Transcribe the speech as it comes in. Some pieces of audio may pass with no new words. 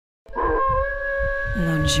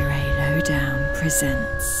Lingerie Lowdown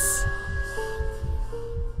presents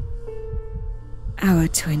our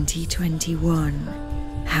 2021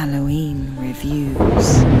 Halloween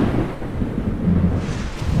reviews,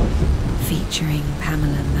 featuring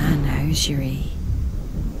Pamela Mann hosiery.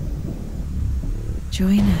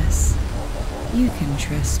 Join us. You can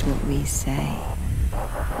trust what we say.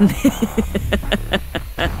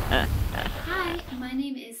 Hi, my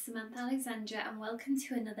name is Samantha Alexandra and welcome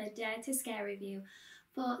to another Dare to Scare review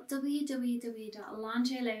for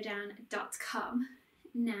www.lingerie.lowdown.com.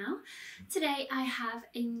 Now, today I have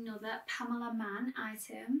another Pamela Mann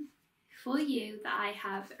item for you that I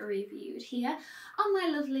have reviewed here on my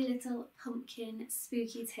lovely little pumpkin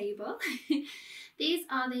spooky table. These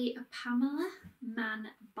are the Pamela Mann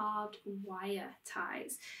barbed wire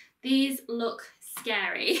ties. These look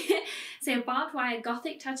scary. So barbed wire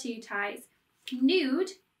gothic tattoo ties,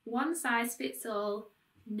 nude, one size fits all,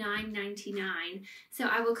 $9.99. So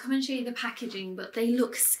I will come and show you the packaging, but they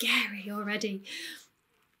look scary already.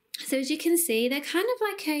 So as you can see, they're kind of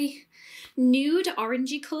like a nude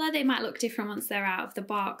orangey colour. They might look different once they're out of the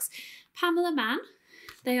box. Pamela Mann,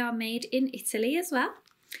 they are made in Italy as well.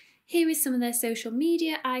 Here is some of their social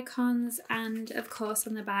media icons, and of course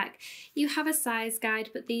on the back you have a size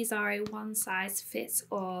guide, but these are a one size fits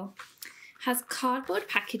all. Has cardboard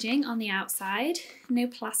packaging on the outside, no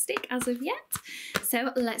plastic as of yet.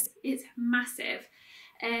 So it's massive.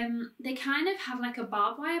 They kind of have like a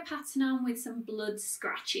barbed wire pattern on with some blood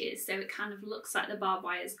scratches, so it kind of looks like the barbed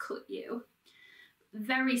wires cut you.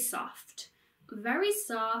 Very soft, very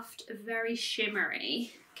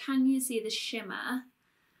shimmery. Can you see the shimmer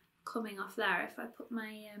coming off there if I put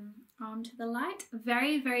my arm to the light?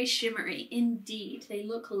 Very shimmery indeed. They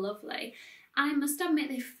look lovely. I must admit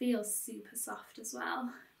they feel super soft as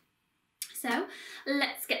well. So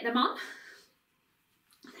let's get them on.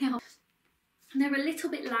 They're a little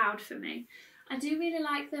bit loud for me. I do really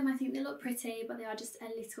like them. I think they look pretty, but they are just a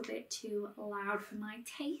little bit too loud for my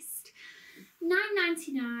taste.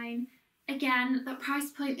 $9.99. Again, that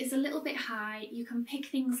price point is a little bit high. You can pick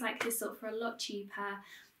things like this up for a lot cheaper.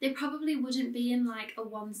 They probably wouldn't be in like a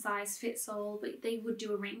one size fits all, but they would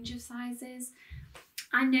do a range of sizes.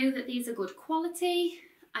 I know that these are good quality.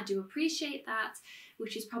 I do appreciate that,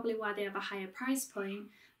 which is probably why they have a higher price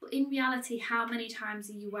point. But in reality, how many times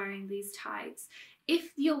are you wearing these ties?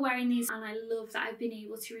 If you're wearing these, and I love that I've been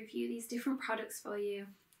able to review these different products for you,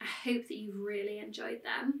 I hope that you've really enjoyed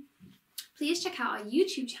them. Please check out our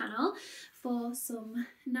YouTube channel for some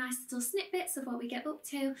nice little snippets of what we get up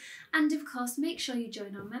to. And of course, make sure you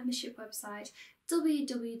join our membership website,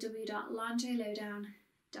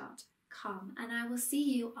 www.lingerie.lowdown.com. And I will see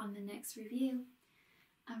you on the next review.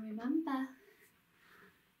 And remember,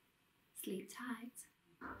 sleep tight.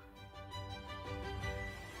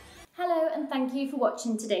 Hello and thank you for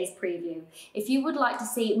watching today's preview. If you would like to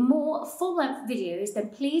see more full-length videos, then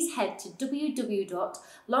please head to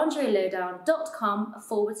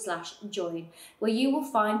www.lingerielowdown.com/join, where you will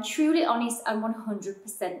find truly honest and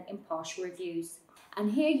 100% impartial reviews.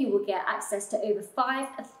 And here you will get access to over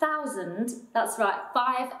 5,000, that's right,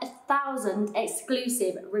 5,000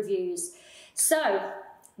 exclusive reviews. So,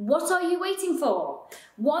 what are you waiting for?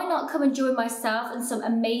 Why not come and join myself and some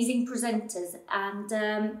amazing presenters and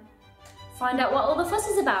find out what all the fuss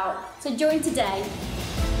is about. So join today.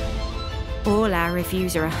 All our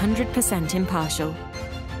reviews are 100% impartial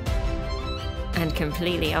and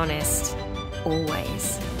completely honest,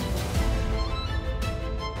 always.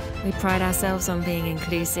 We pride ourselves on being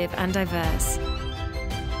inclusive and diverse.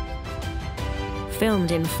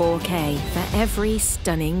 Filmed in 4K for every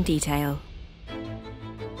stunning detail.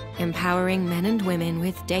 Empowering men and women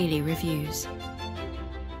with daily reviews.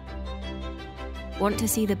 Want to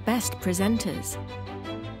see the best presenters?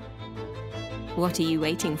 What are you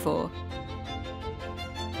waiting for?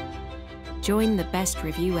 Join the best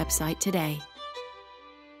review website today.